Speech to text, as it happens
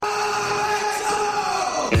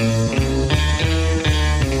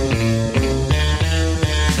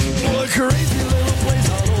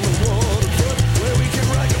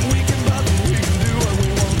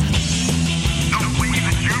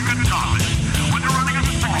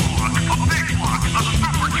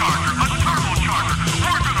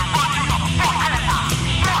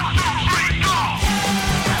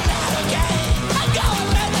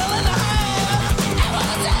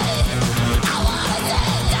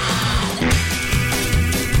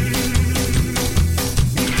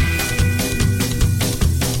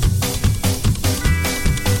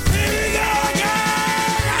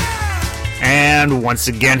And once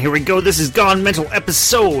again, here we go. This is Gone Mental,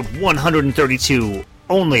 episode 132,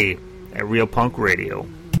 only at Real Punk Radio.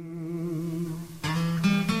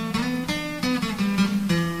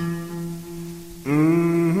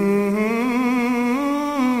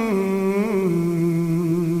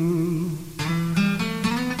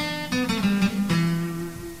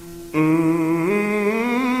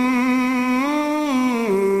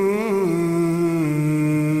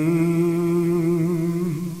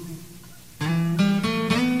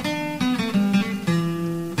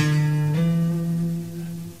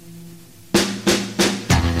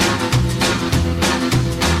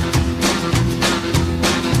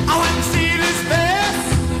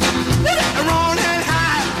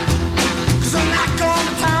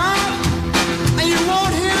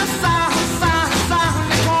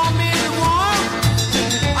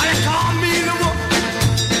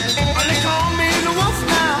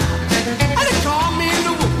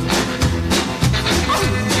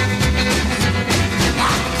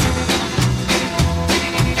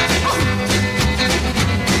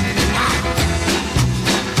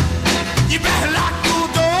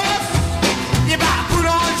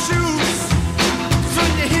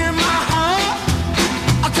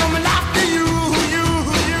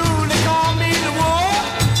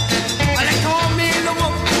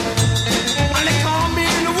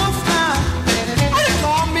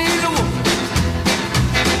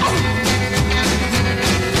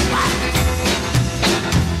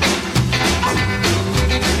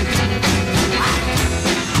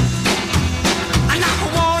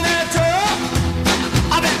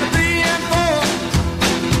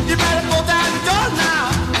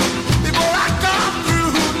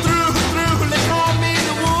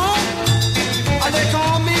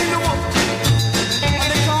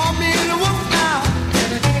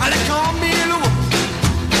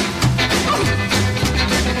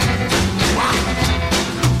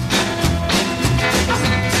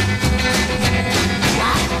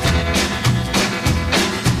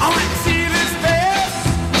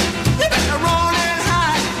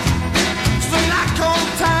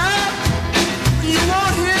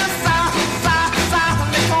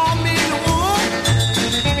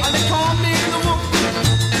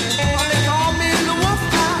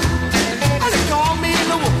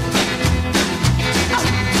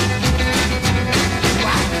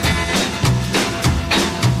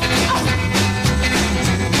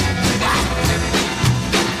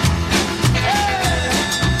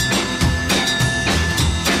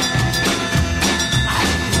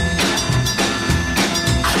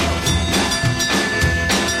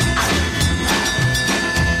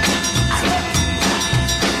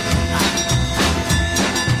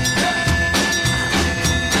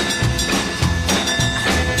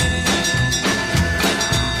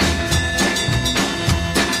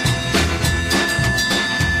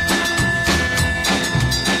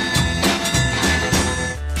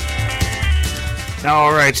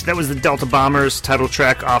 Alright, that was the Delta Bombers title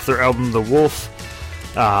track off their album The Wolf,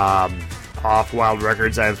 off Wild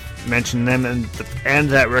Records. I've mentioned them and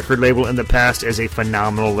that record label in the past as a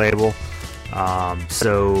phenomenal label.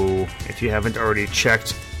 So if you haven't already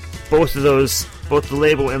checked both the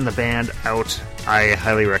label and the band out, I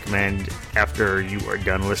highly recommend after you are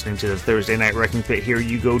done listening to the Thursday Night Wrecking Pit, here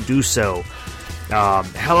you go do so.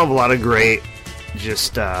 Hell of a lot of great,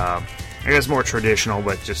 just, I guess more traditional,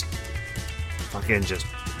 but just fucking just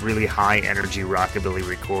really high energy rockabilly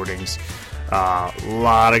recordings. A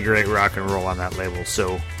lot of great rock and roll on that label,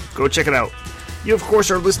 so go check it out. You, of course,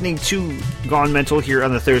 are listening to Gone Mental here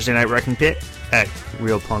on the Thursday Night Wrecking Pit at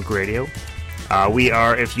Real Punk Radio. We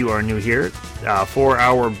are, if you are new here, a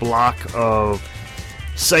 4-hour block of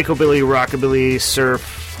psychobilly, rockabilly,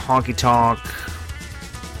 surf, honky-tonk,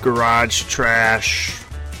 garage trash,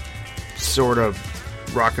 sort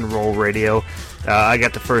of rock and roll radio. I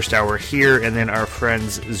got the first hour here, and then our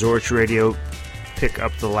friends Zorch Radio pick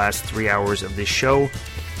up the last 3 hours of this show.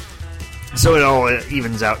 So it all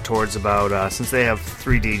evens out towards about, since they have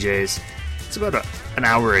 3 DJs, it's about an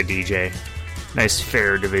hour a DJ. Nice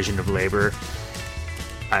fair division of labor.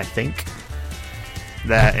 I think.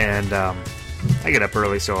 That and I get up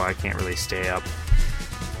early, so I can't really stay up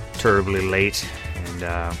terribly late. And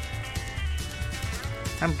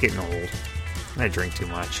I'm getting old. I drink too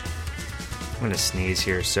much. I'm going to sneeze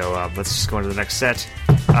here, so let's just go into the next set.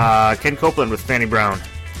 Ken Copeland with Fanny Brown.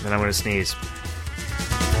 Then I'm going to sneeze.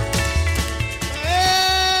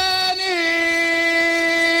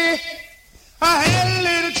 I had a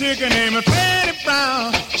little chicken named Fanny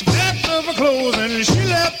Brown. She packed up her clothes and she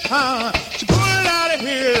left town. She pulled out of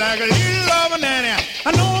here like a little rubber nanny.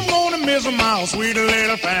 I know I'm gonna miss her, my sweet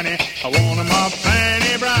little Fanny. I want her, my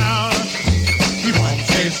Fanny Brown. You want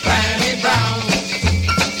this Fanny Brown?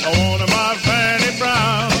 I want her, my Fanny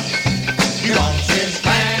Brown. You want this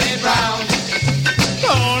Fanny Brown? The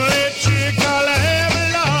only chick I'll ever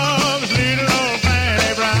love is little old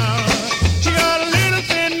Fanny Brown. She got a little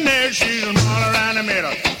thin neck, she's small around the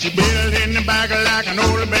middle. She built in the back like an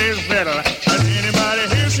old bass fiddle. Has anybody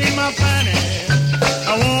here seen my Fanny?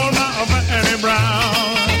 I want my Fanny Brown.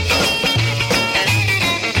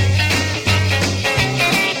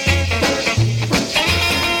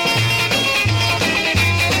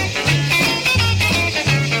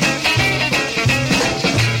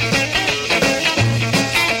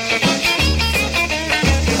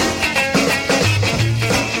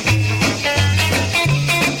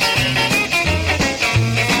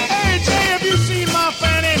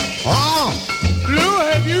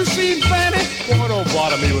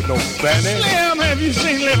 No Fanny. Slim, have you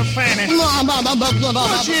seen little Fanny?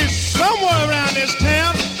 Well, she's somewhere around this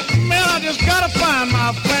town. Man, I just gotta find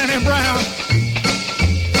my Fanny Brown.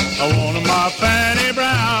 I want my Fanny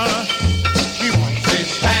Brown. You want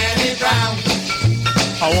this Fanny Brown?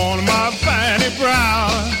 I want my Fanny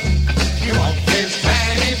Brown. You want this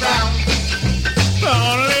Fanny Brown? The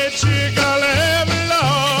only chick I'll ever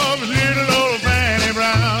love is little old Fanny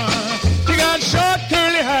Brown. She got short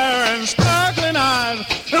curly hair and sparkling eyes.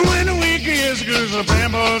 And when the week is good, the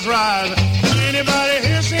brambles rise. Anybody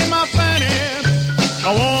here seen my Fanny?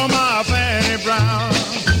 I want my Fanny Brown.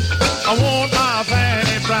 I want my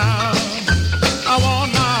Fanny Brown. I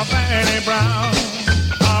want my Fanny Brown.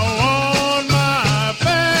 I want my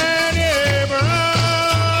Fanny Brown.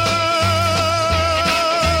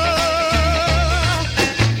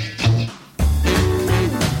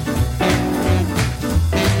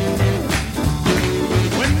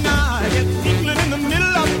 When I get England in the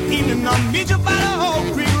middle of the evening, I'll meet you by the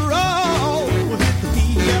Oak Creek Road. We'll hit the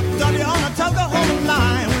VFW on a Tuckahoe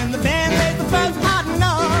line when the band plays the first hot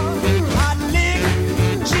note. Hot lick,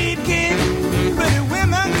 cheap kick, pretty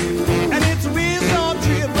women, and it's a real short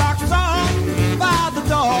trip. Rock song by the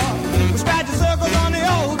door. We scratch circles on the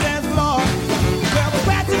old dance floor. Well, we're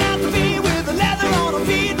scratching out the beat with the leather on our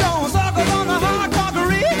feet, throwing circles on the hard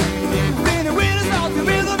concrete. Spinning with a salty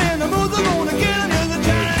rhythm and the moves are gonna get them. There's a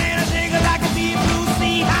turn and a shaker like a deep blue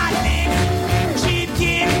sea. Hot lick, cheap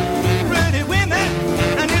kick, pretty women,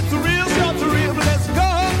 and it's a real short trip. Let's go,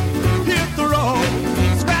 hit the road,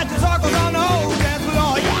 scratching circles on the old dance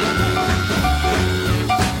floor.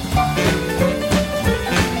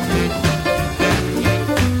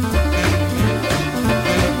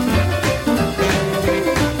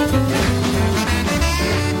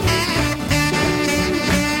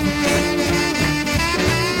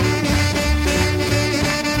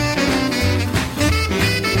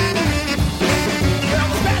 Well,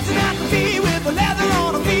 we're scratching out the beat with the leather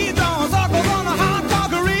on our feet, throwing circles on the hard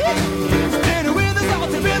concrete. Spinning with a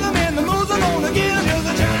salty rhythm and the moves are gonna get 'em. There's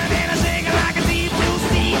a turn and a shaking like a deep blue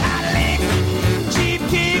sea. Hot lick, cheap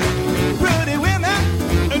kick, pretty women,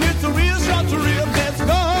 and it's a real short trip. Let's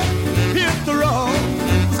go, hit the road,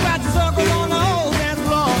 scratch a circle on the old dance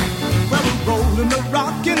floor. Well, we're rolling the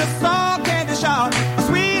rock in a soul candy shot, a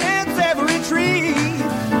sweet and savory treat.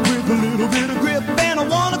 With a little bit of grip and a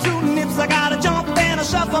one or two nips, I gotta jump and a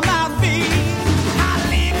shuffle my feet. Hot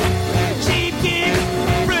lick, cheap kick,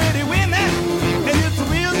 pretty women, and it's a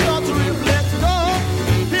real short trip. Let's go,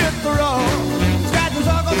 hit the road, scratching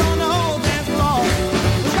circles on the old dance floor.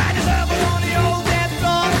 Scratching circles on the old dance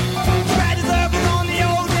floor. Scratching circles on the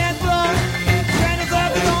old dance floor. Scratching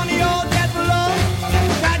circles on the old dance floor.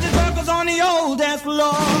 Scratching circles on the old dance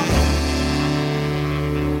floor.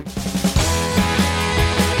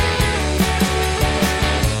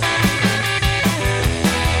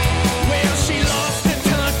 Well, she lost her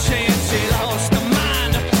touch and she lost her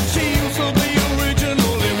mind. She used to be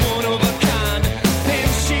original and one of a kind. Then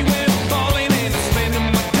she went falling and spending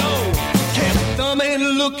my dough. Kept thumbing,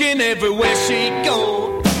 looking everywhere she go.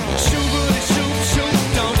 Shoot, shoot, shoot,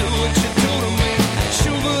 don't do what you do to me.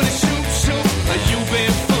 Shoot, shoot, shoot, you've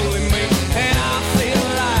been fooling me. And I feel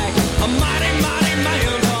like a mighty, mighty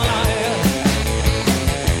man alive.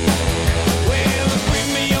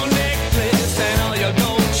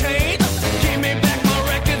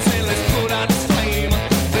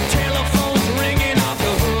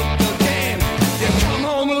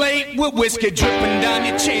 late with whiskey dripping down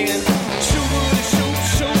your chin. Shoot, shoot,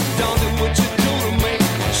 shoot, don't do what you do to me.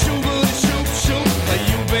 Shoot, shoot, shoot,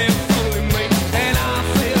 you've been fooling me. And I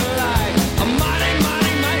feel like a mighty,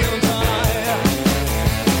 mighty man tonight.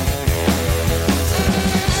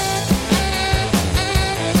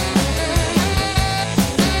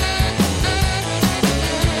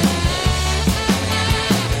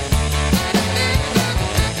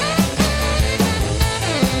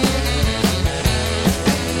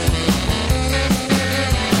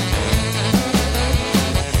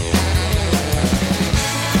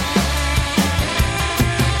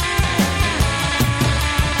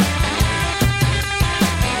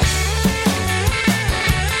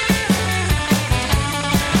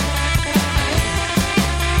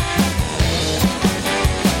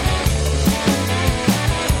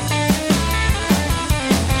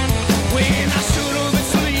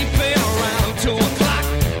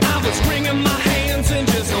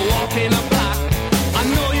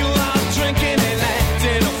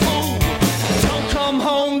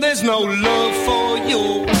 No love for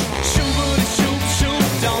you. Shoot, shoot, shoot,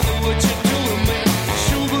 don't do what you do to me.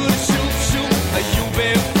 Shoot, shoot, shoot, you've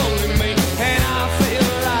been fooling me. And I feel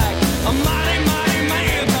like a mighty, mighty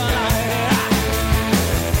man tonight.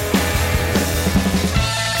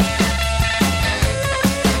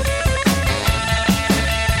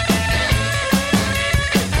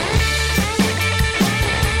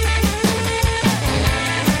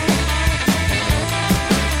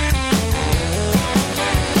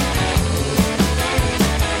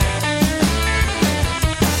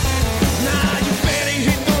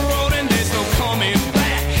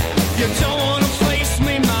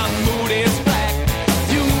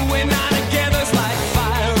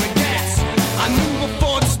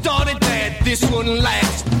 This wouldn't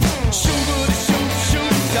last. Shoot, shoot,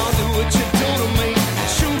 shoot, don't do what you do to me.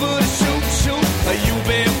 Shoot, shoot, shoot, you've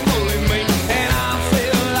been fooling me. And I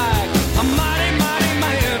feel like a mighty, mighty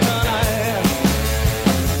man tonight.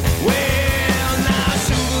 Well, now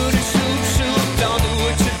shoot, shoot, shoot, don't do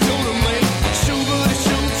what you do to me. Shoot,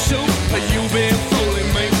 shoot, shoot, you've been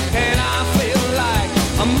fooling me. And I feel like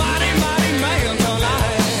a mighty, mighty man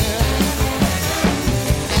tonight.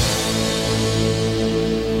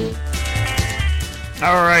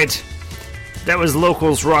 All right, that was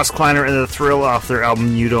Locals, Ross Kleiner and The Thrill off their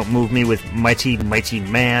album You Don't Move Me with Mighty, Mighty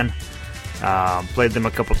Man. Played them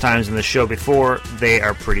a couple times in the show before. They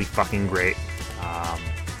are pretty fucking great. I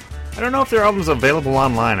don't know if their album's available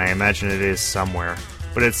online. I imagine it is somewhere.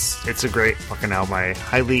 But it's a great fucking album. I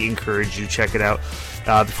highly encourage you to check it out.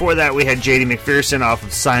 Before that, we had J.D. McPherson off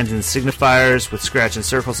of Signs and Signifiers with Scratch and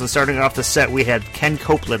Circles. And starting off the set, we had Ken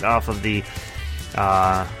Copeland off of the...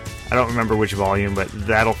 I don't remember which volume, but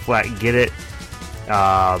That'll Flat Get It.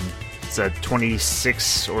 It's a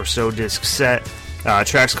 26 or so disc set.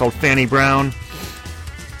 Track's called Fanny Brown.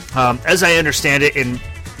 As I understand it, in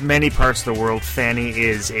many parts of the world, fanny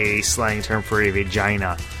is a slang term for a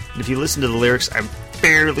vagina. And if you listen to the lyrics, I'm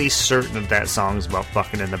fairly certain that song's about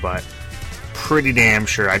fucking in the butt. Pretty damn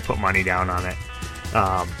sure I'd put money down on it.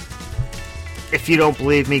 If you don't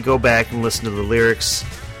believe me, go back and listen to the lyrics.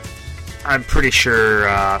 I'm pretty sure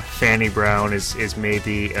Fanny Brown is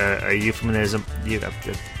maybe a euphemism, a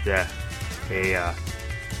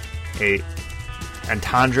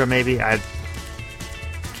entendre maybe. I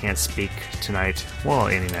can't speak tonight. Well,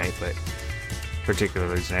 any night, but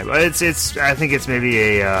particularly tonight. But it's I think it's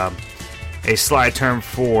maybe a sly term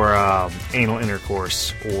for anal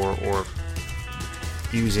intercourse or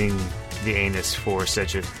using the anus for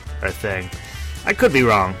such a thing. I could be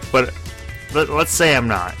wrong, but let's say I'm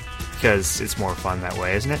not. Because it's more fun that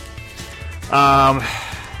way, isn't it?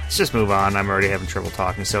 Let's just move on. I'm already having trouble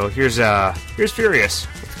talking. So here's Furious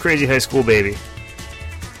with Crazy High School Baby.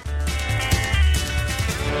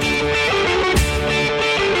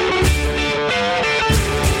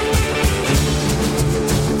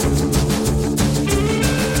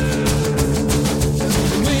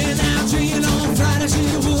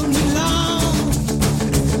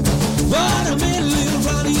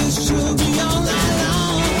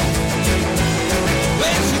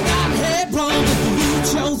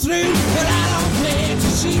 But I don't care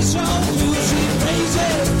 'cause she's so cool, she's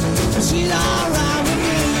crazy, she's all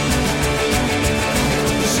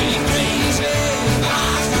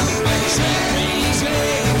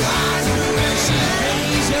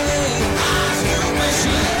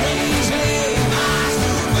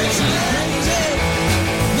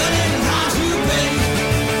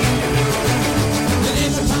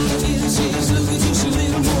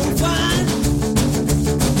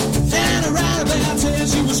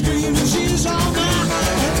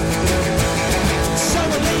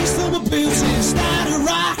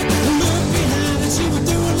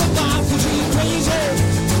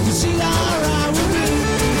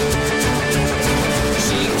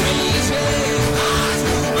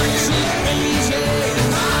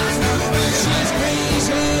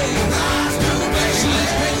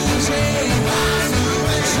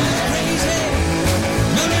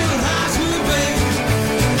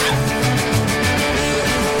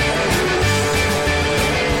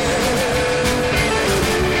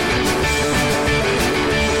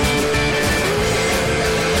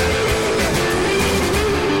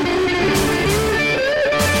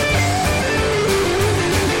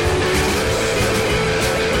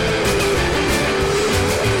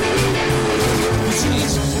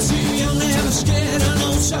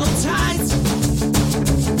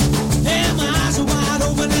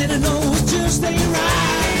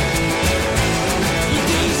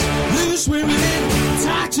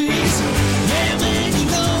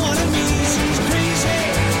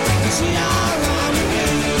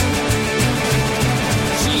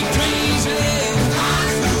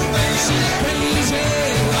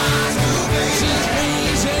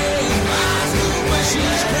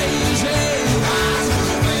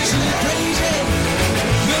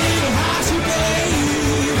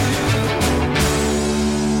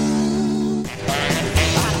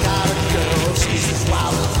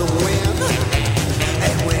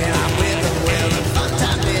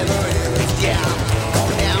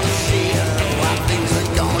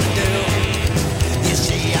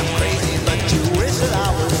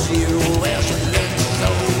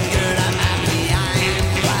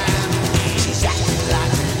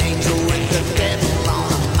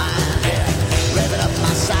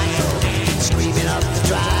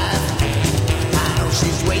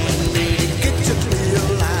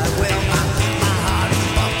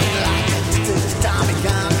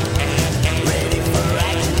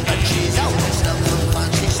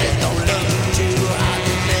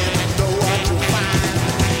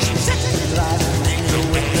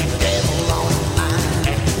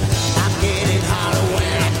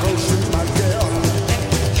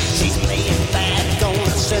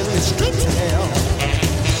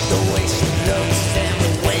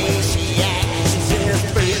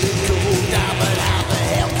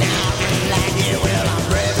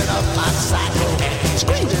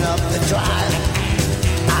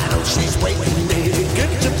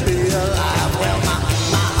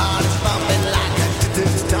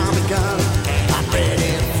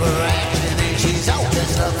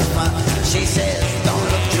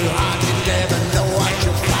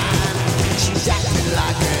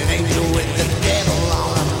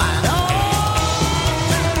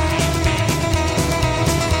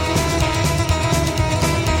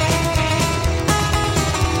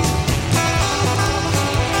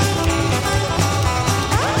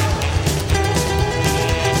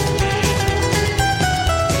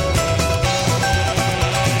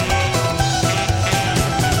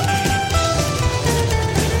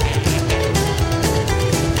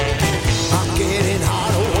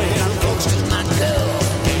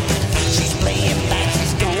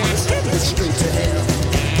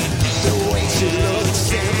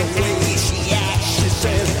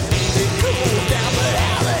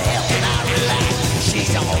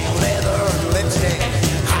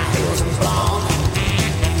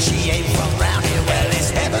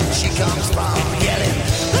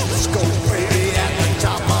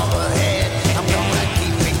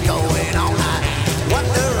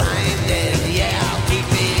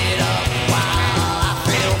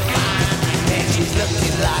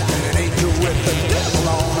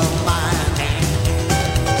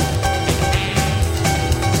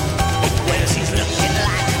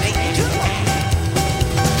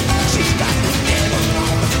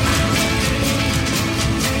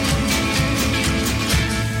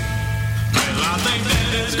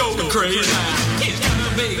crazy. He's got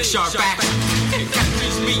a big sharp back. It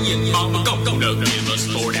catches me and Mama gonna give us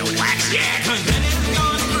more than wax. Yeah, 'cause Denny's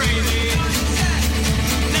going crazy.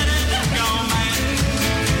 Denny's gone mad.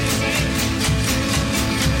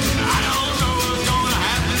 I don't know what's gonna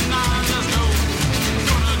happen. I just know it's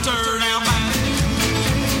gonna turn out bad.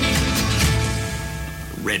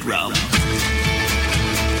 Red rum.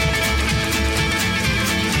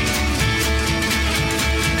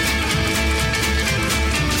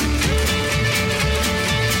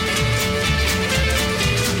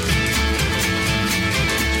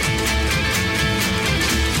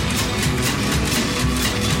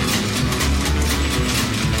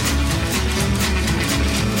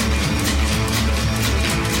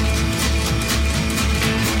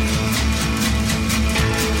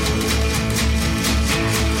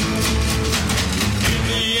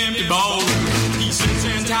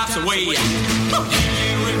 Tops away. He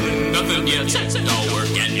ain't written nothing yet. It's all work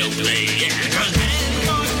and no play. Yeah, 'cause Denny's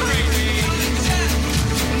going crazy.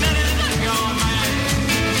 Denny's gone mad.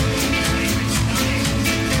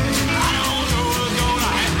 I don't know what's gonna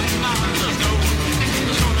happen. I just know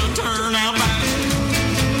it's gonna turn out bad.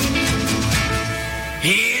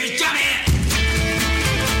 Here's Johnny.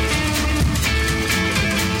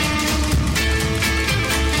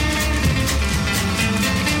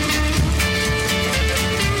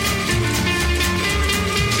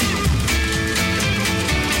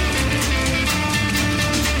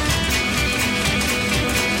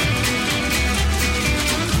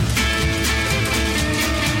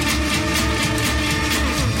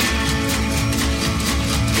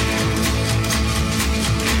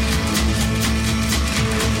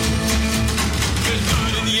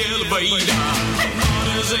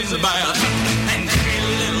 Mother's in the bath, and three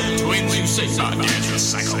little twins you say, my dad's a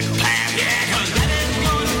psychopath. Yeah, 'cause Daddy's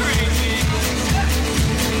going crazy.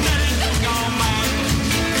 Daddy's gone mad.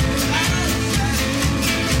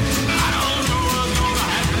 I don't know what's gonna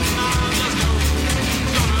happen. I just know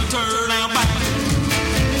it's gonna turn out bad.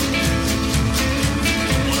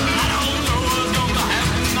 I don't know what's gonna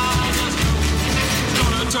happen. I just know it's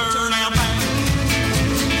gonna turn out bad.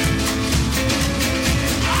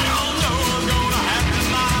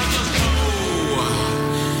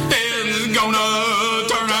 Gonna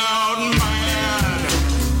turn out bad.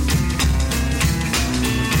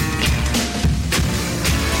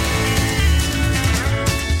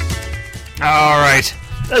 All right,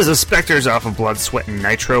 that is the Spectres off of Blood, Sweat, and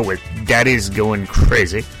Nitro with Daddy's Going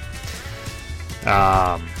Crazy.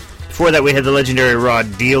 Before that, we had the legendary Raw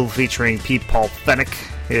Deal featuring Pete Paul Fennick,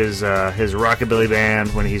 his rockabilly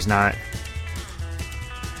band when he's not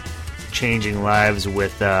changing lives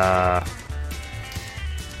with the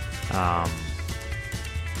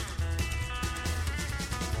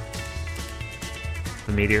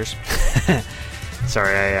Meteors.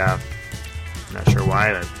 Sorry, I'm not sure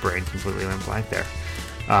why. My brain completely went blank there.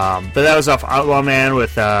 But that was off Outlaw Man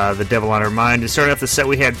with The Devil on Her Mind. And starting off the set,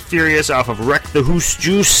 we had Furious off of Wreck the Hoose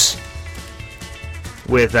Juice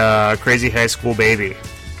with Crazy High School Baby.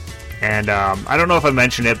 And I don't know if I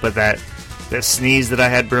mentioned it, but that sneeze that I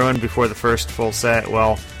had brewing before the first full set,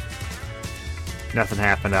 well, nothing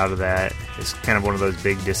happened out of that. It's kind of one of those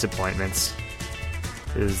big disappointments.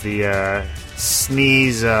 Is the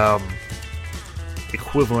sneeze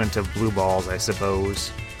equivalent of blue balls, I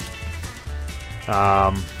suppose.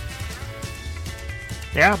 Yeah,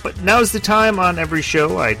 but now's the time on every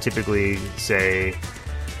show. I typically say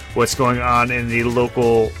what's going on in the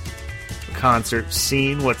local concert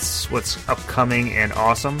scene, what's upcoming and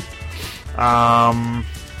awesome. Let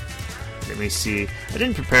me see. I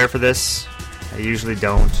didn't prepare for this. I usually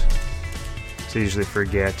don't. So I usually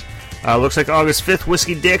forget. Looks like August 5th,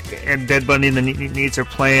 Whiskey Dick and Dead Bunny and the Neat Neats are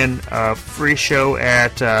playing a free show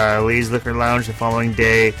at Lee's Liquor Lounge the following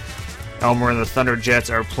day. Elmer and the Thunder Jets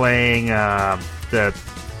are playing the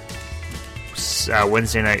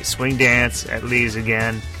Wednesday night swing dance at Lee's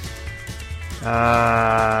again.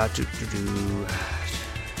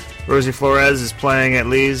 Rosie Flores is playing at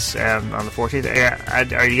Lee's on the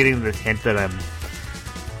 14th. Are you getting the hint that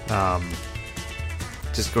I'm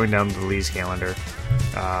just going down the Lee's calendar?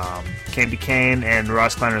 Candy Cane and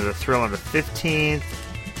Ross Kleiner The Thrill on the 15th.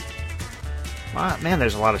 Man,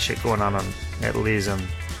 there's a lot of shit going on at Lee's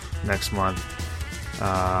next month.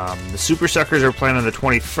 The Super Suckers are playing on the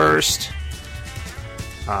 21st.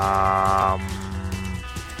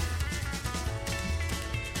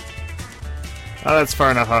 Oh, that's far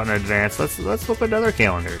enough out in advance. Let's look at other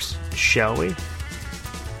calendars, shall we?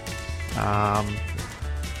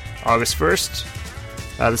 August 1st.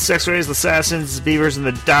 The Sex Rays, the Assassins, Beavers, and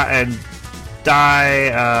the Die.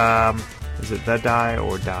 Is it the Die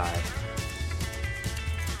or Die?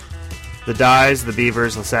 The Dyes, the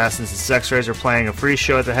Beavers, Assassins, and Sex Rays are playing a free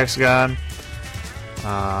show at the Hexagon.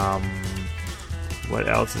 What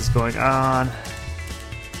else is going on?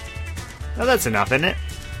 Oh, that's enough, isn't it?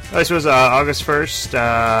 Oh, this was August 1st.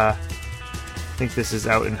 I think this is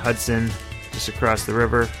out in Hudson, just across the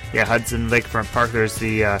river. Yeah, Hudson Lakefront Park. There's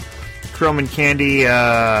the Chrome and Candy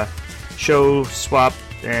show swap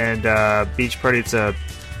and beach party. It's a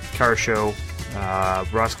car show.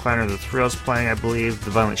 Ross Kleiner, The Thrills playing, I believe.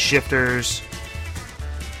 The Violent Shifters.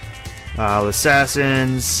 The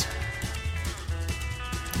Assassins.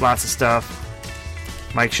 Lots of stuff.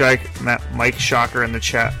 Mike Shocker in the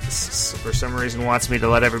chat for some reason wants me to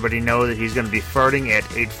let everybody know that he's going to be farting at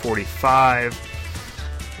 8:45.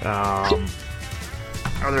 Oh,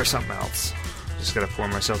 there's something else. Just got to pour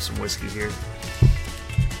myself some whiskey here.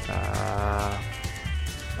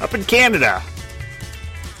 Up in Canada,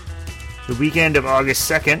 the weekend of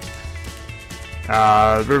August 2nd,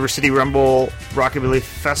 River City Rumble Rockabilly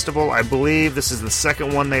Festival. I believe this is the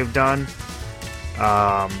second one they've done.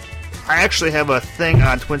 I actually have a thing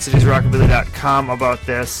on TwinCitiesRockabilly.com about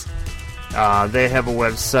this. They have a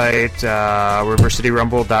website,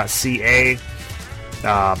 rivercityrumble.ca.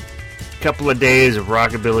 Couple of days of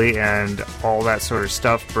rockabilly and all that sort of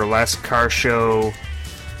stuff. Burlesque, car show,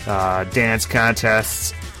 dance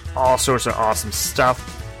contests, all sorts of awesome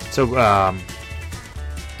stuff. So I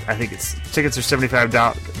think tickets are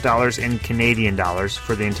 $75 in Canadian dollars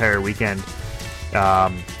for the entire weekend.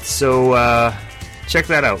 So check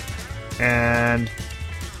that out. And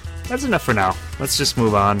that's enough for now. Let's just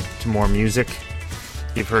move on to more music.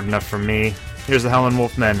 You've heard enough from me. Here's the Howlin'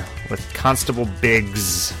 Wolfmen with Constable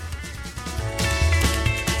Biggs.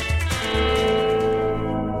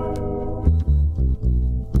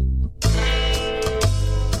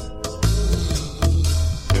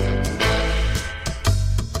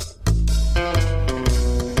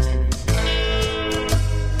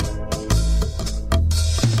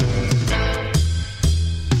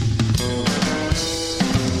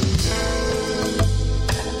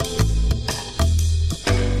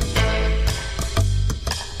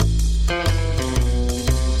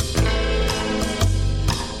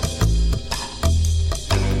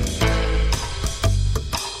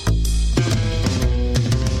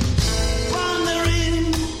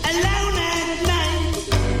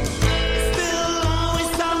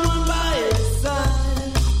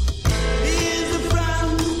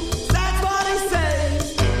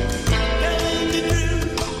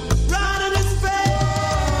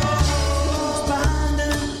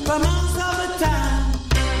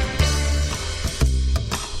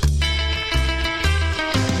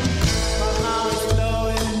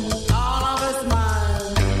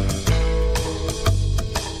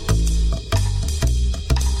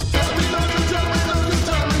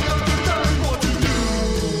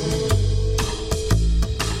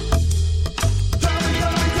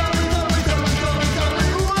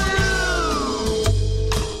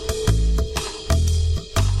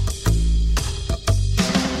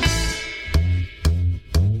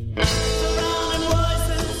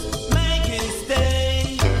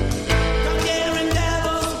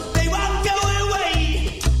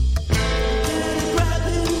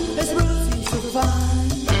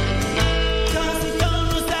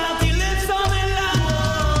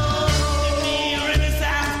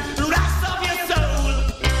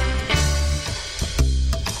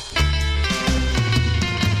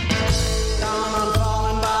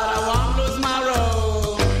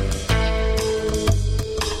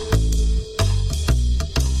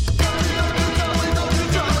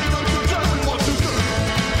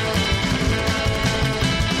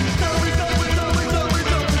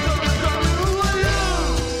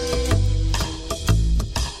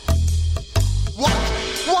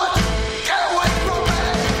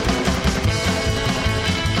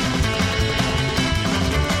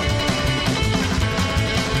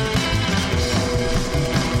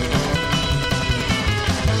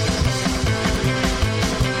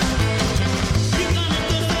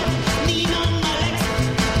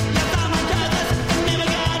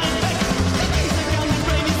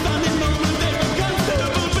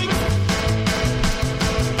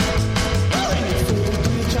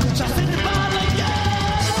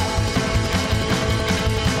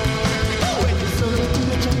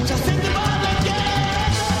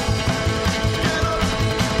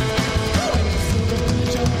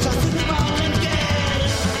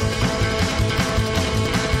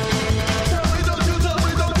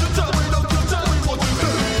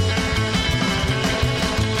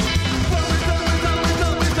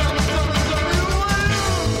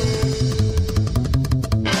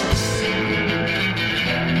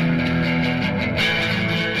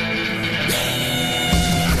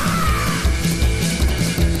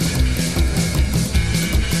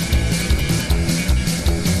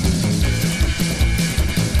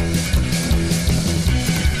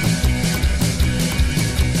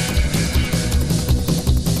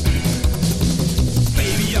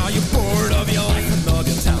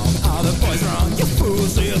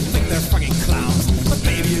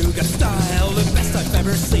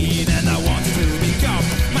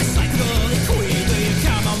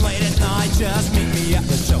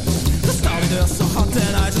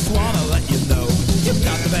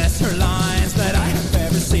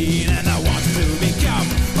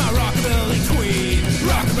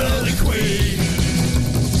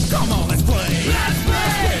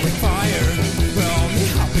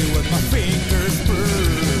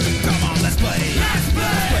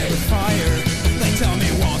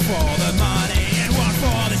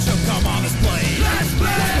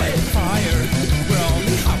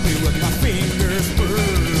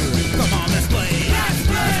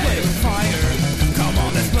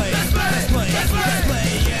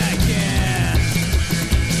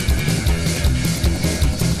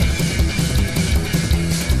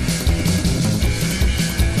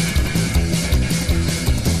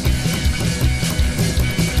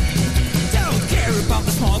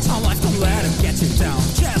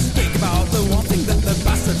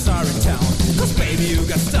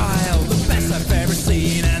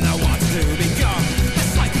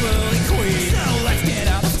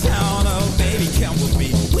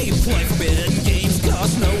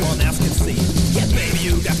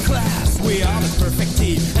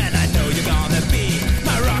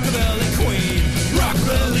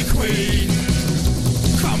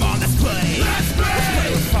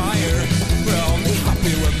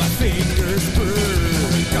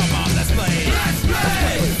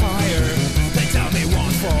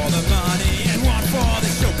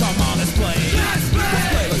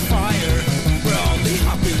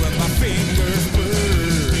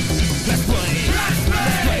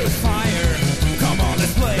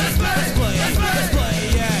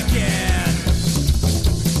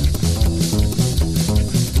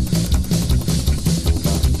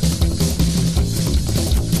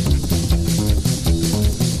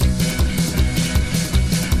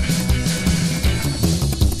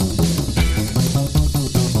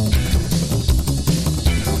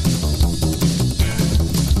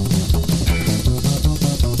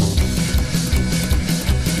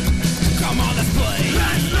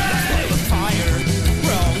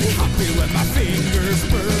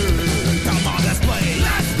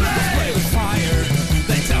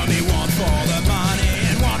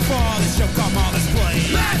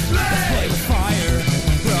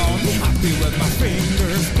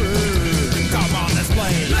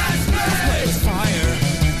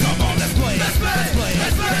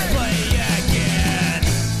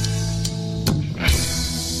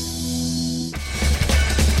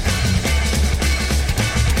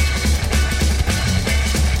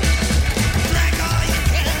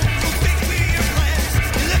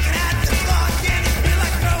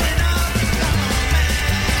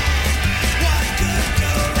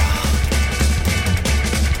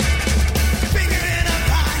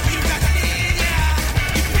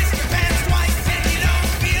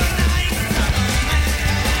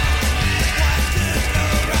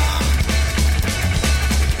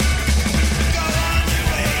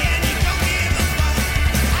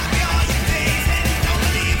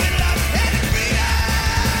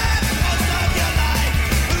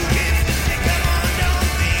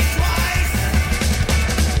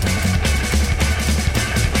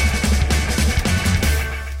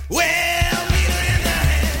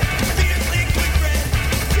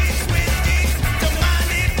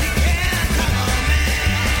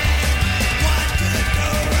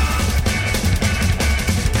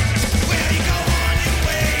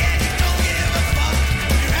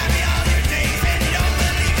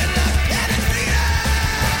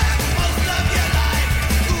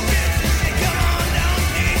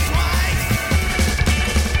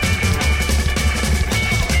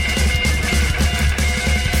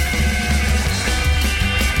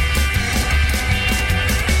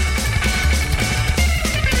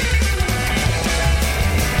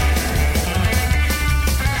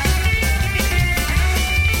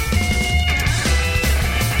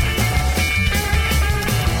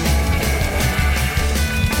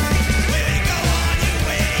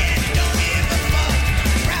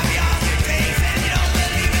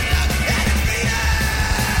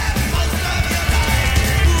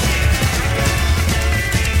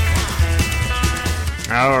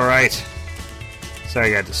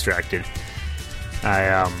 Sorry, I got distracted.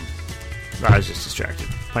 I was just distracted,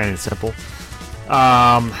 plain and simple.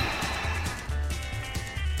 Yeah,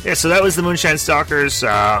 so that was the Moonshine Stalkers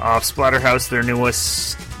off Splatterhouse, their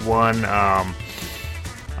newest one. I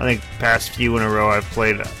think past few in a row I've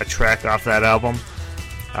played a track off that album.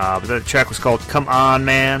 But the track was called Come On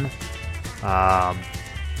Man.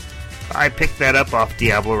 I picked that up off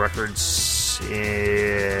Diablo Records.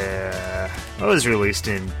 It was released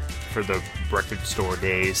for the record store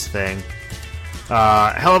days thing.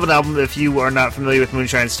 Hell of an album. If you are not familiar with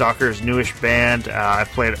Moonshine Stalkers, newish band, I've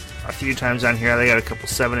played a few times on here. They got a couple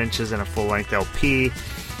 7-inches and a full-length LP.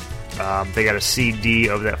 They got a CD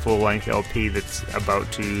of that full-length LP that's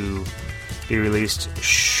about to be released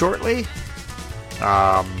shortly.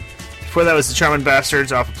 Before that was the Charmin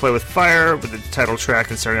Bastards off of Play With Fire with the title track,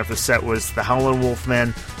 and starting off the set was the Howlin'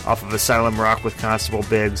 Wolfmen off of Asylum Rock with Constable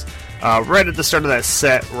Biggs. Right at the start of that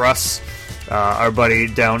set, Russ, our buddy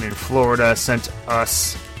down in Florida, sent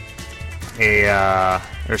me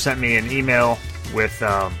an email with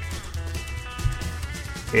an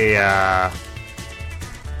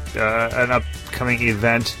upcoming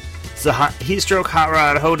event. It's the Heatstroke Hot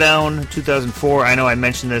Rod Hoedown 2004. I know I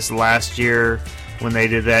mentioned this last year when they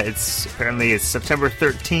did that. It's September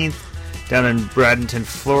 13th down in Bradenton,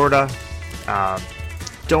 Florida.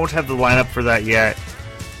 Don't have the lineup for that yet,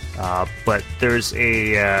 but there's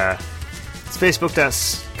it's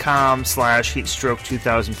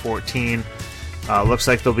facebook.com/Heatstroke2014. Looks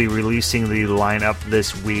like they'll be releasing the lineup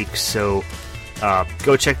this week, so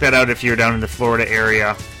go check that out if you're down in the Florida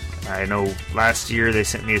area. I know last year they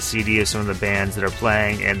sent me a CD of some of the bands that are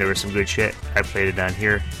playing, and there was some good shit. I played it down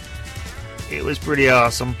here. It was pretty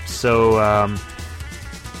awesome. So,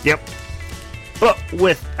 yep. But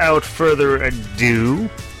without further ado,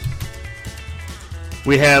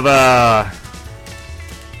 we have,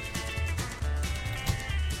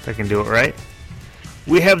 if I can do it right,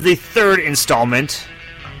 we have the third installment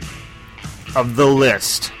of The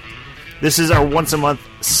List. This is our once-a-month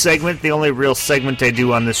segment, the only real segment I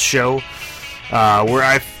do on this show, where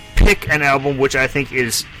I pick an album which I think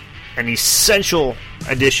is an essential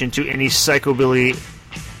addition to any psychobilly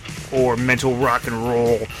or mental rock and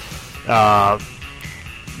roll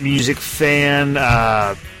music fan,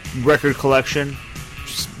 record collection,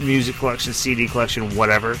 music collection, CD collection,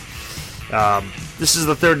 whatever. This is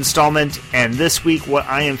the third installment, and this week what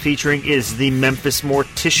I am featuring is the Memphis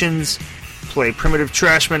Morticians play Primitive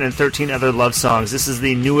Trashman and 13 Other Love Songs. This is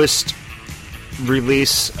the newest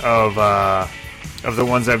release of the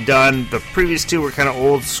ones I've done. The previous two were kind of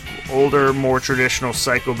older, more traditional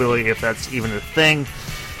psychobilly, if that's even a thing.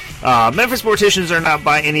 Memphis Morticians are not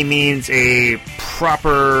by any means a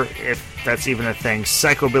proper, if that's even a thing,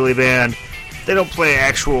 psychobilly band. They don't play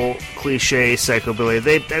actual cliche psychobilly.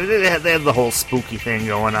 They have the whole spooky thing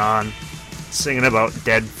going on, singing about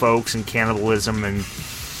dead folks and cannibalism and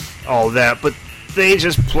all that, but they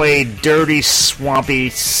just play dirty,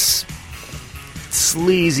 swampy,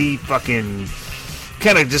 sleazy fucking,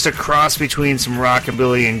 kind of just a cross between some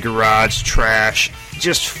rockabilly and garage trash.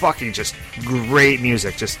 Just great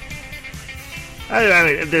music.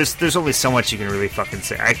 I mean, there's only so much you can really fucking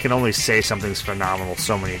say. I can only say something's phenomenal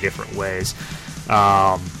so many different ways.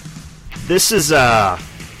 This is I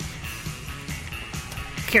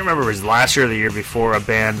can't remember if it was last year or the year before, a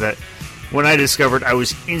band that when I discovered, I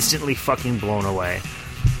was instantly fucking blown away.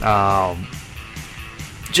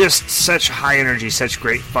 Just such high energy, such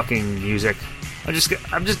great fucking music. I'm just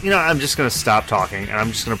gonna stop talking, and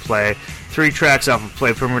I'm just gonna play 3 tracks off of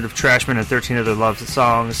Play Primitive Trashman and 13 Other Love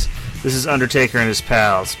Songs. This is Undertaker and His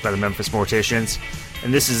Pals by the Memphis Morticians,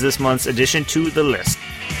 and this is this month's addition to The List.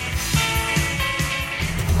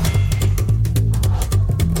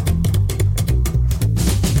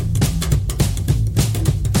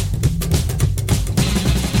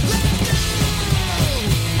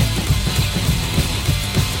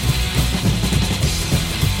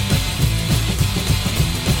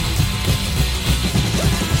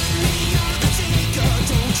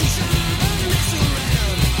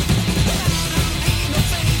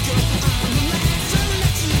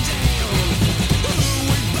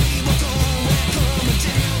 We're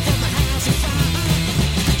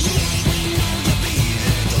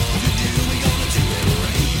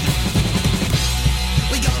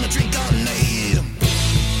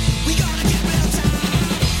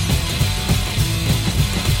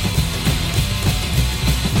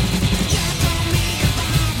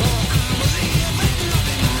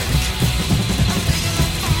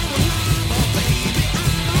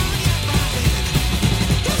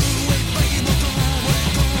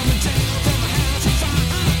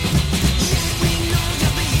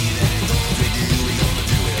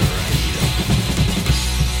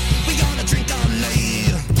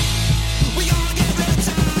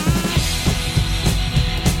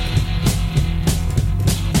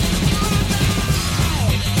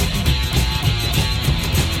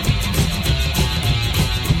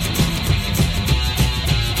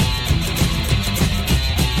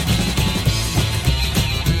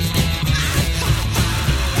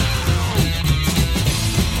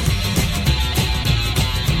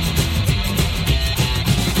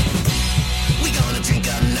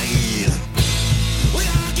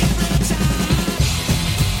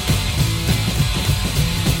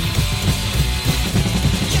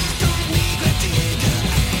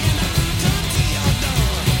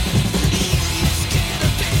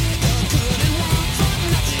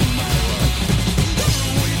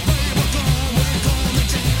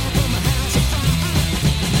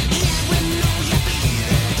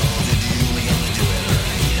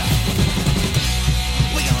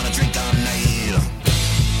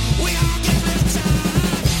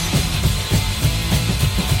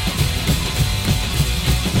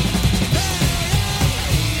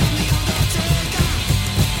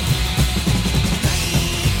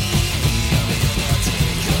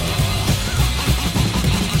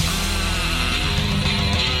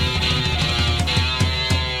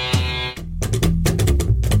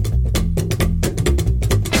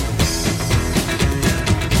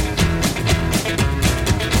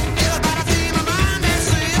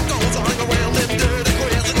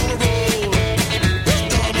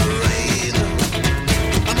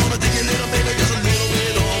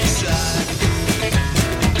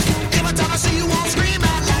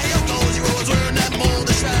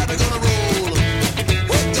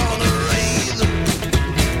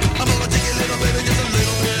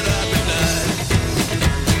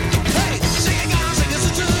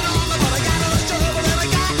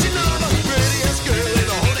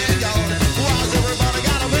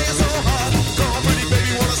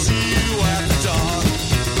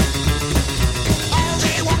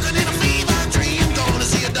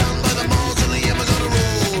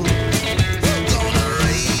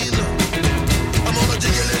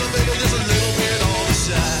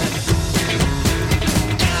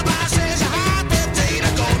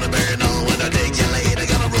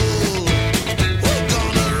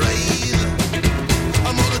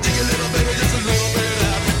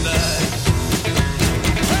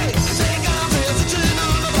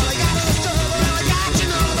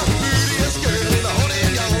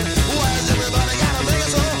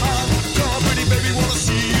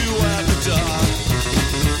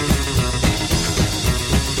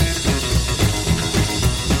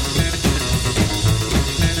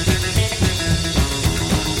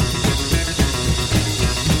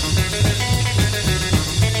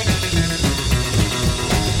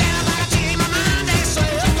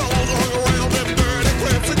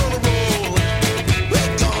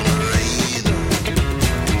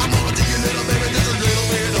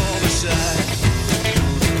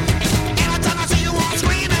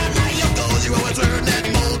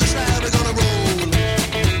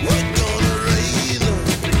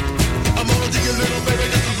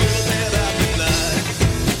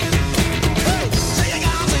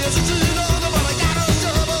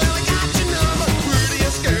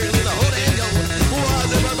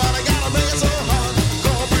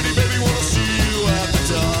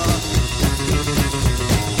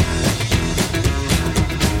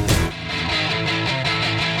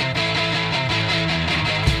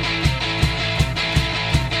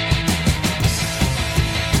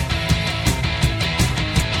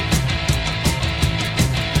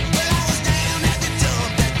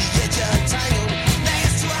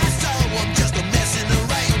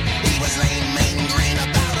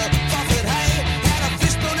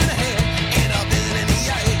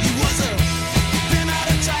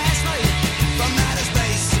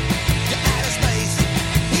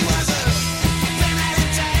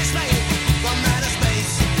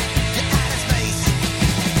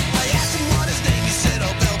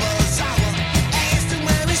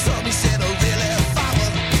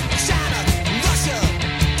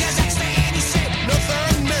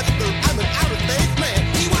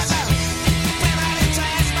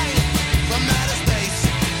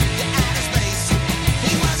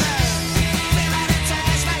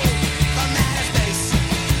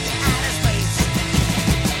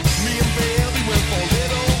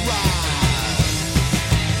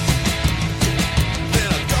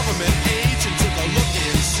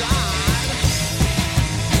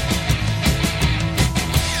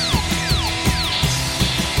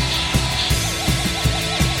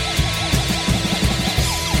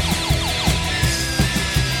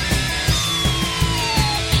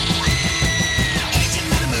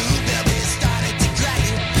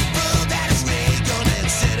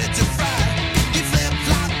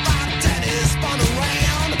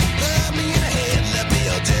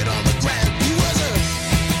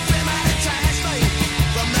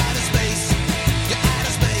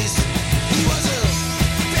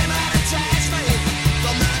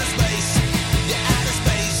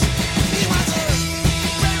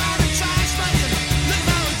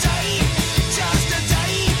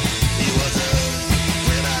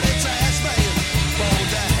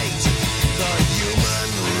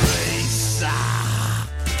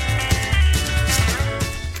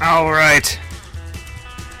All right.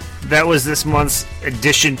 That was this month's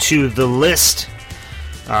addition to the list.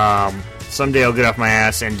 Someday I'll get off my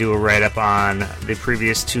ass and do a write-up on the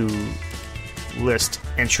previous 2 list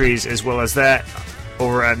entries as well as that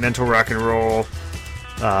over at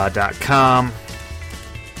mentalrockandroll.com.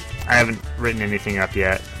 I haven't written anything up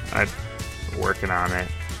yet. I'm working on it.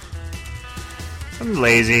 I'm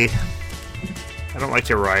lazy. I don't like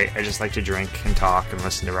to write. I just like to drink and talk and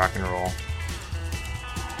listen to rock and roll.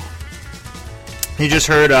 You just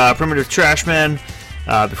heard Primitive Trashmen.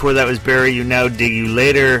 Before that was Bury You Now, Dig You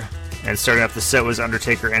Later. And starting off the set was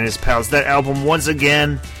Undertaker and His Pals. That album, once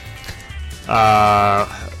again,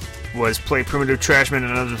 was Play Primitive Trashmen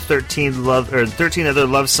and another 13 other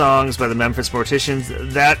love songs by the Memphis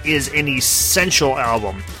Morticians. That is an essential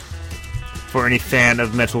album for any fan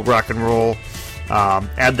of metal rock and roll.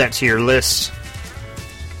 Add that to your list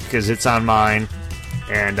because it's on mine.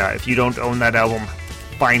 And if you don't own that album,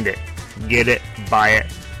 find it. Get it, buy it,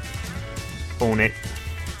 own it.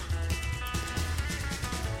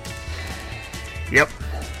 Yep.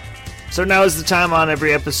 So now is the time on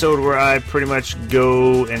every episode where I pretty much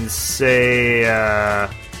go and say,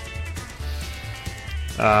 where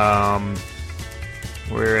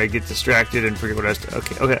I get distracted and forget what I was doing.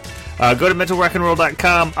 Okay. Go to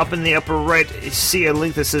mentalrockandroll.com. Up in the upper right, see a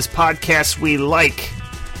link that says Podcasts We Like.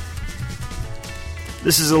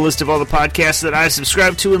 This is a list of all the podcasts that I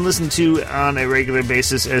subscribe to and listen to on a regular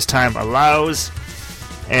basis as time allows.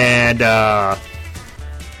 And I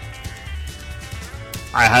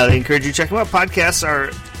highly encourage you to check them out. Podcasts are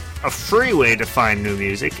a free way to find new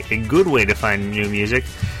music, a good way to find new music.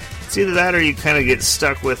 It's either that or you kind of get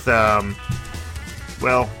stuck with,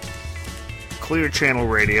 Clear Channel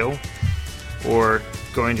Radio, or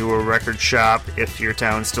going to a record shop if your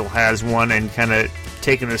town still has one and kind of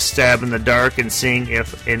taking a stab in the dark and seeing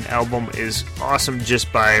if an album is awesome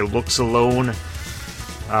just by looks alone,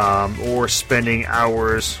 or spending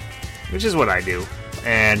hours, which is what I do,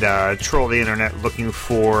 and troll the internet looking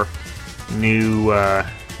for new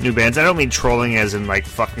bands. I don't mean trolling as in like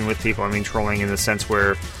fucking with people. I mean trolling in the sense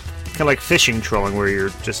where kind of like fishing trolling, where you're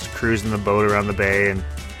just cruising the boat around the bay and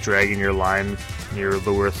dragging your line, your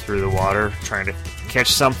lure through the water, trying to catch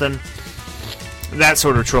something. That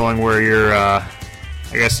sort of trolling where you're, I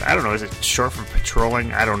guess, I don't know, is it short for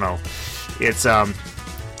patrolling? I don't know. It's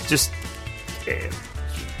just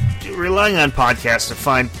relying on podcasts to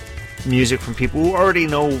find music from people who already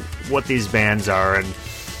know what these bands are and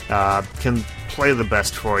can play the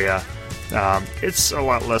best for you. It's a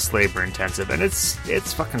lot less labor intensive, and it's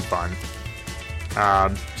fucking fun.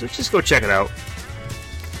 So just go check it out.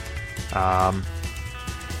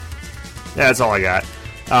 Yeah, that's all I got.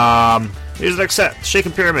 Here's the next set,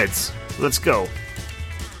 Shaking Pyramids. Let's go.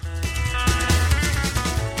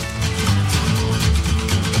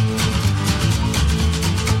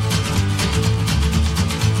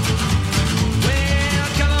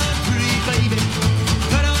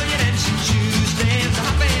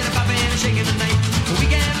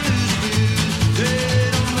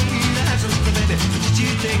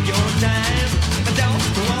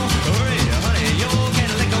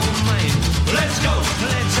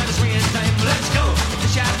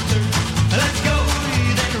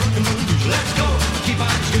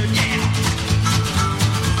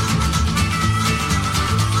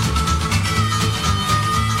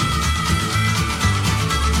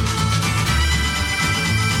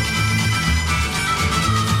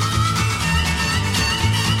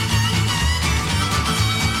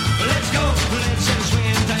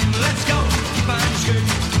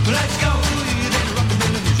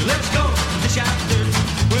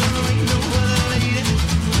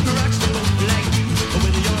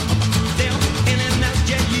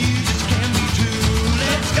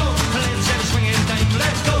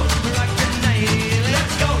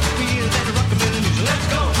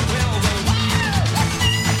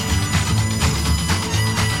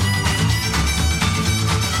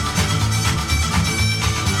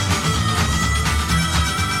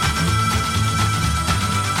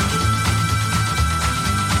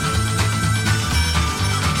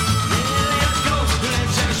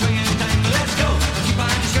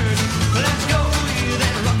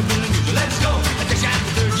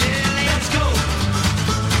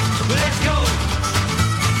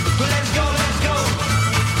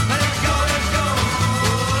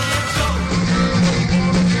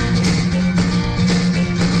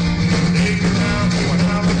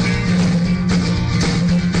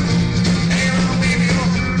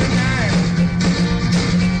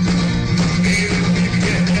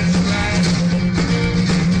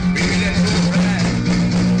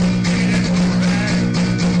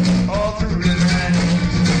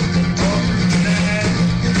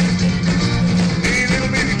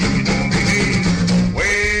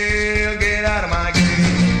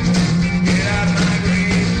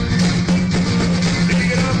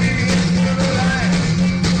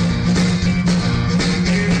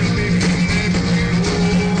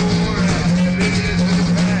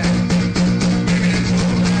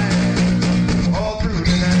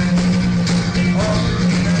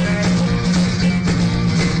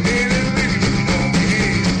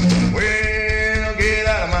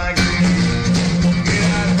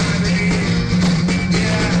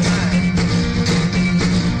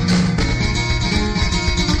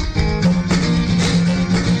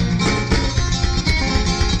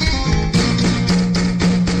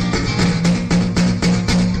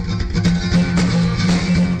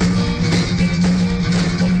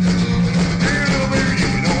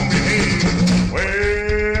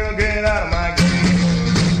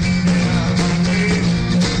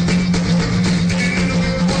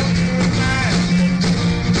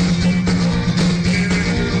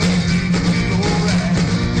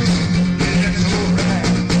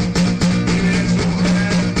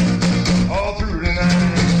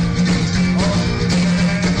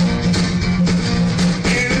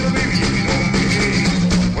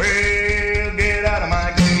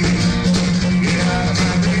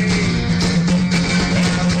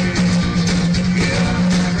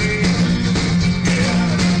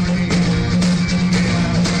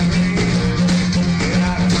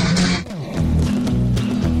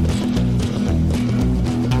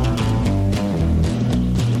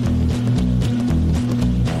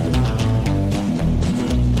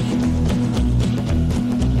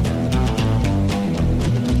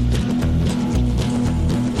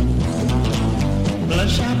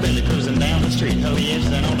 Bloodshot Billy cruising down the street. Oh yes,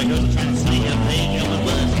 and all the girls are trying to sneak a peek. Oh, it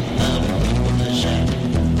was bloodshot.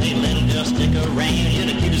 Hey, little girl, stick around. You're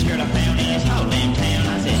the cutest girl I found in this whole damn town.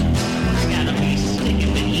 I said, I gotta be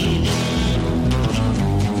sticking with you.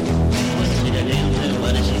 What's she to do?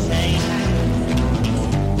 What did she say?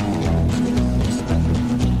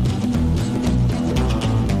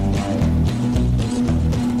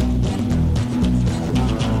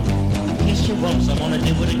 Once I wanna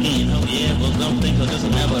do it again. Oh yeah, well don't think this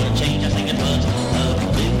will never change. I think it was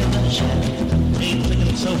bloodshot. Ain't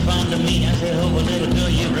thinking so fond of me. I said, oh, well, little girl,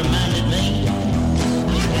 you reminded me.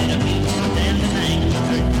 I gotta be down tonight.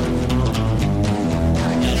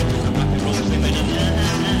 I gotta be rock and roll singing tonight.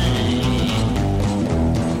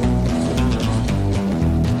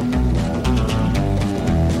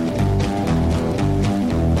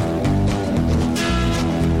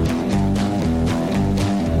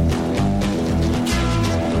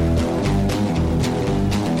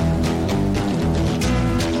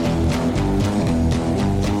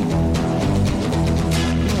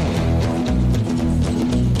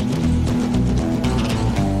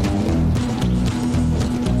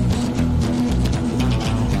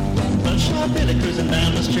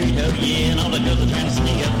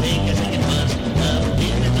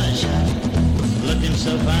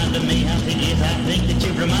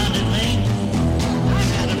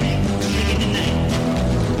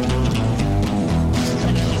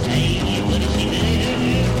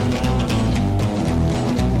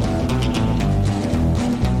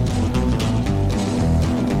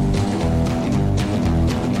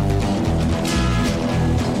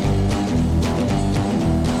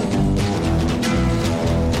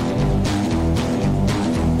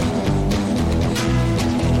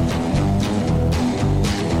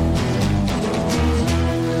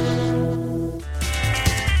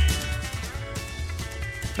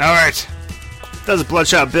 Alright, that was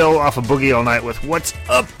Bloodshot Bill off of Boogie All Night with What's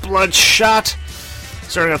Up, Bloodshot?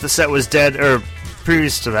 Starting off the set was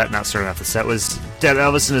previous to that, not starting off the set, was Dead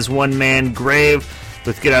Elvis and his one-man Grave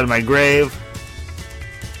with Get Out of My Grave.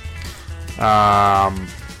 Off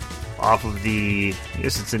of the, I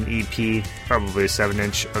guess it's an EP, probably a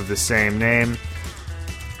 7-inch of the same name.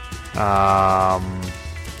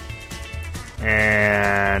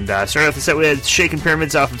 And starting off the set, we had Shaking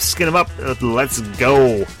Pyramids off of Skin 'Em Up. Let's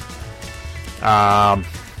go. Trying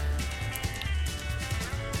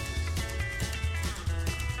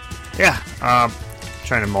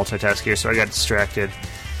to multitask here, so I got distracted.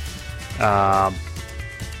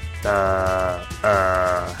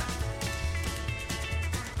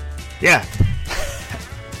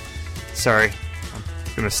 Sorry.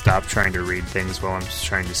 I'm going to stop trying to read things while I'm just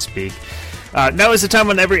trying to speak. Now is the time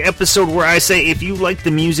on every episode where I say, if you like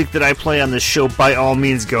the music that I play on this show, by all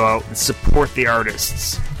means go out and support the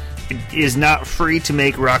artists. It is not free to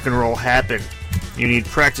make rock and roll happen. You need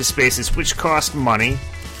practice spaces, which cost money.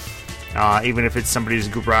 Even if it's somebody's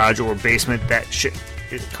garage or basement,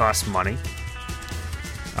 it costs money.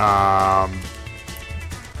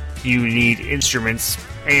 You need instruments,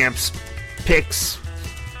 amps, picks,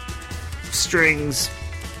 strings,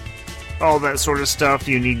 all that sort of stuff.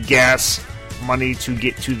 You need gas money to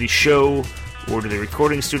get to the show or to the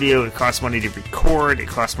recording studio. It costs money to record. It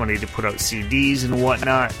costs money to put out CDs and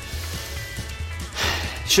whatnot.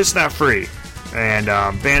 It's just not free. And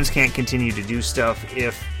bands can't continue to do stuff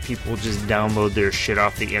if people just download their shit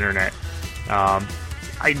off the internet.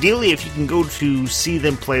 Ideally, if you can go to see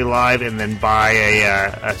them play live and then buy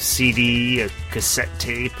a CD, a cassette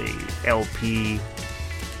tape, a LP,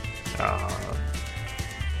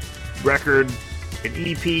 record, an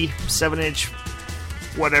EP, 7-inch,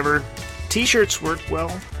 whatever. T-shirts work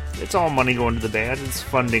well. It's all money going to the band. It's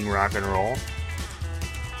funding rock and roll.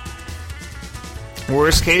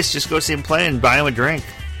 Worst case, just go see them play and buy them a drink.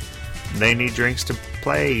 They need drinks to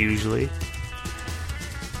play, usually.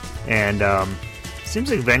 And,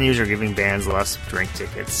 seems like venues are giving bands less drink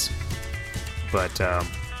tickets. But,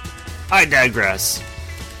 I digress.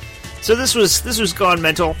 So this was Gone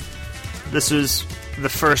Mental. This was the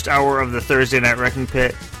first hour of the Thursday Night Wrecking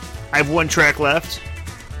Pit. I have one track left.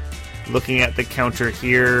 Looking at the counter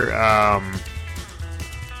here,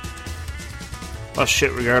 oh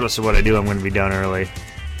shit, regardless of what I do, I'm going to be done early.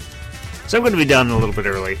 So I'm going to be done a little bit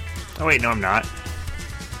early. Oh wait, no I'm not.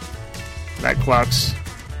 That clock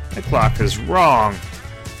is wrong.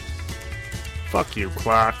 Fuck you,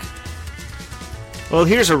 clock. Well,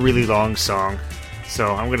 here's a really long song,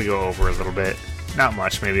 so I'm going to go over a little bit. Not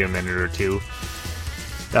much, maybe a minute or two.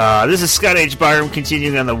 This is Scott H. Byram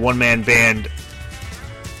continuing on the one-man band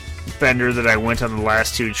bender that I went on the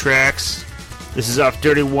last two tracks. This is off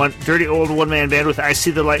Dirty Old One Man Band with I See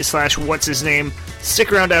the Light / What's His Name.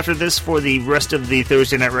 Stick around after this for the rest of the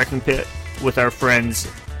Thursday Night Wrecking Pit with our friends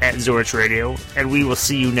at Zorich Radio, and we will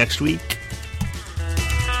see you next week.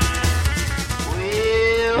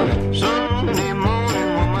 Well, Sunday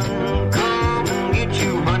morning, woman, come and get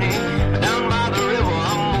you, honey. Down by the river,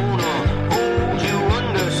 I'm gonna hold you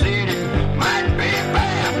under, said it might be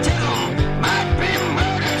baptism, might be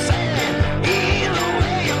murder, said it. Either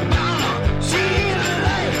way, you're gonna see the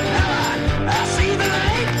light. Now I see the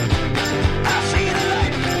light. I see the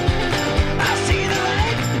light. I see the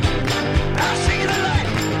light. I see the light.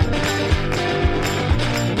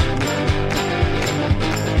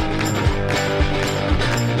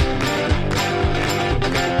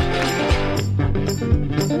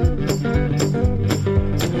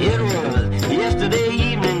 It was yesterday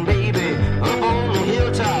evening, baby, up on the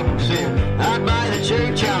hilltop, said, out by the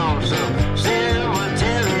church house.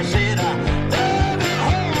 Cemetery said, I dug a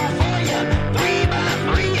hole for you, 3 by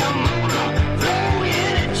 3, I'm gonna throw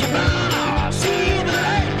it at your barn. I see the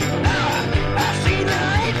light, now I see the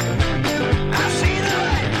light, I see the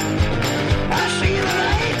light, I see the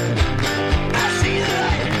light, I see the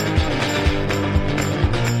light.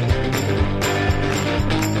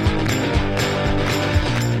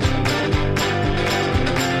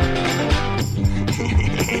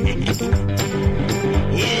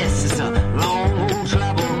 Yes, it's a long old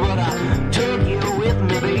travel, but I took you with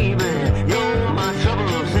me, baby. You're my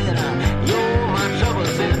trouble, said I. You're my trouble,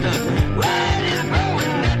 said the light is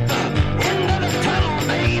growing at the end of the tunnel,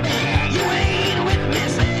 baby. You ain't with me,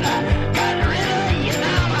 said I. Got rid of you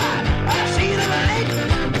now. I see the light.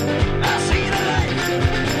 I see the light.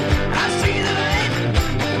 I see the light.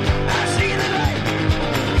 I see the light.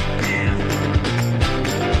 Yeah.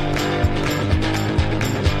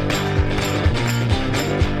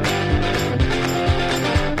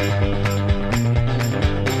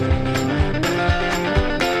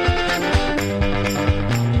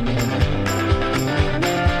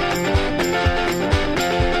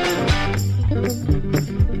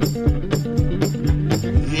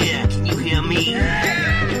 Yeah, can you hear me?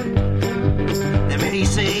 Let me hear you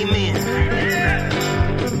say amen.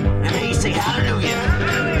 Let me hear you say hallelujah.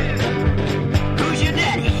 Who's your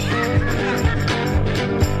daddy?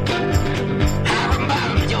 Hiram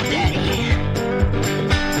Bottom's your daddy.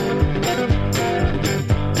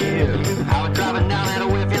 Yeah, I was driving down that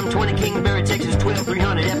old FM 20 Kingsbury, Texas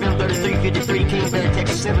 12300, FM 3353 Kingsbury,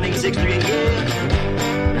 Texas 78638.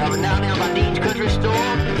 Yeah, driving down there by Dean's Country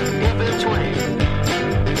Store, FM 20.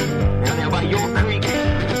 Down there by York Creek.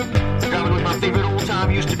 Driving with my favorite old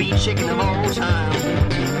time, used to be chicken of all time.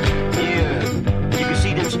 Yeah, you can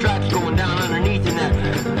see them stripes going down underneath in that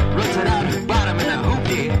rusted out bottom in that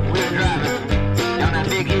hoopty. We were driving down that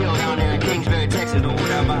big hill down there in Kingsbury, Texas, over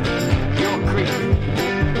down by York Creek.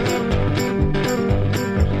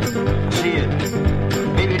 I see it.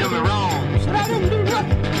 Baby done me wrong. Said I didn't do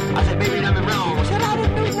nothing. I said, baby done me wrong. Said I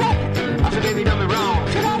didn't do nothing. I said, baby done me wrong.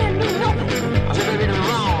 Said I didn't do nothing. I said, baby done me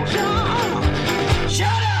wrong. Said, shut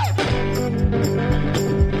up.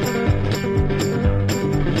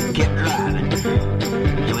 Kept driving.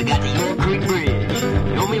 Till we got to York Creek Bridge.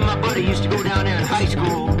 You know, me and my buddy used to go down there in high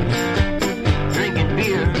school, drinking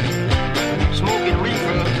beer, smoking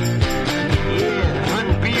reefer, yeah,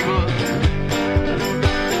 hunting beaver.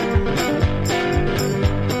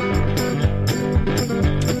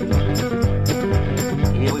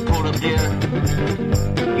 Yeah, we pulled up there.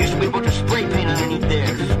 Used to be a bunch of spray paint underneath there.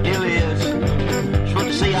 Still is. Supposed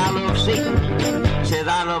to say I love Satan. It says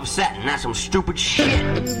I love satin. That's some stupid shit.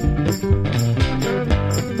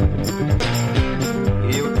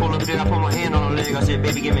 Yeah, we pulled up there. I put my hand on her leg. I said,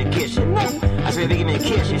 baby, give me a kiss. She said, no. I said, baby, give me a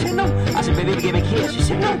kiss. She said, no. I said, baby, give me a kiss. She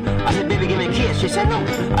said, no. I said, baby, give me a kiss. She said, no.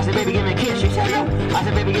 I said, baby, give me a kiss. She said, no. I said,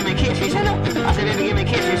 baby, give me a kiss. She said, no. I said, baby, give me a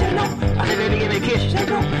kiss. She said, no. I said, baby, give me a kiss. She said,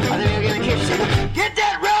 no. I said, baby, give me a kiss. She said, no. Get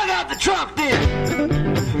that rug out the trunk then.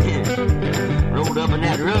 Yeah. Rolled up in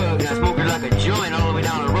that rug and I smoked it like a joint all the way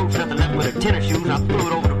down the road. Nothing left but her tennis shoes and I threw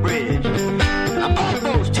it over the bridge. I bought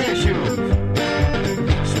those tennis shoes.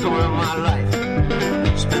 Story of my life.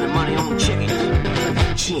 Spending money on chickens.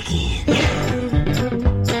 Chicken. Yeah.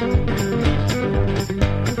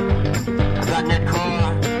 I got in that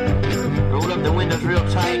car, rolled up the windows real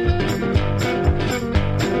tight,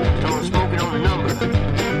 started smoking on the number.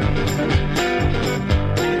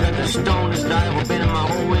 You got the stonest I ever been in my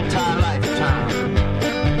whole entire lifetime.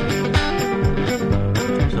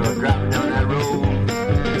 So I dropped down that road,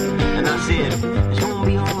 and I said, it's gonna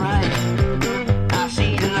be alright. I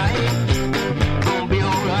see the light. It's gonna be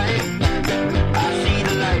alright. I see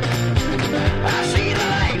the light. I see the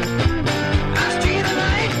light. I see the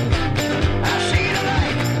light. I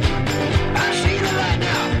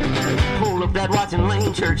up that Watson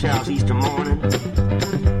Lane church house Easter morning.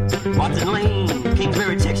 Watson Lane,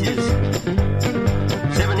 Kingsbury, Texas,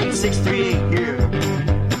 78638, yeah.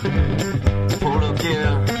 Pulled up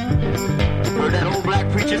there, heard that old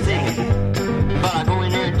black preacher sing. But I go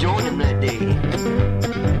in there and join him that day.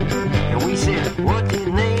 And we said, what's his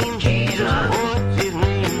name? Jesus. What's his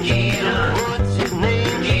name? Jesus. What's his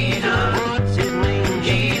name? Jesus. What's his name?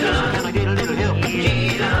 Jesus. Can I get a little help?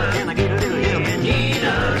 Jesus. Can I get a little help?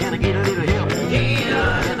 Jesus. Can I get a little help?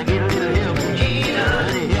 Jesus. Can I get a little help?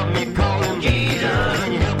 Jesus. Can you help me call him? Jesus.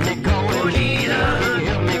 Can you help me call him? Jesus. Can you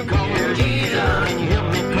help me call him? Jesus. Can you help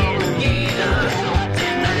me call him? Jesus. What's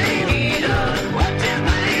his name? Jesus. What's his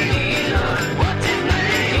name? Jesus. What's his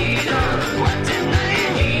name? Jesus. What's his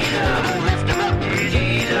name? Jesus. Oh, lift him up.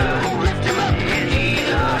 Jesus. Oh, lift him up.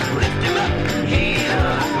 Jesus. Lift him up.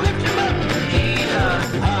 Jesus. Oh, lift him up. Jesus.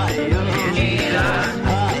 Higher. Jesus.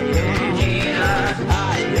 Higher. Jesus.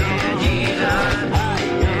 Higher. Jesus.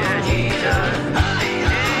 Higher. Jesus. Higher. Jesus.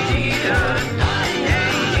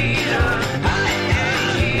 Higher. Jesus. Higher.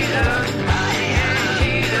 Jesus. Higher.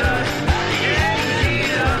 Jesus.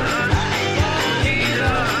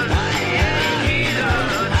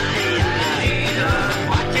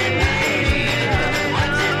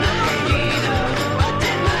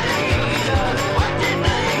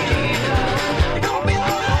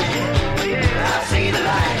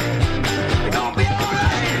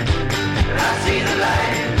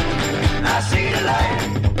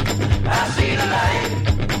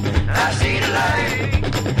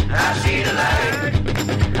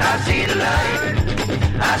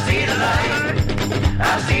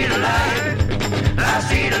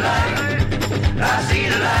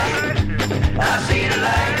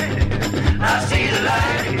 I see the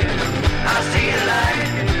light.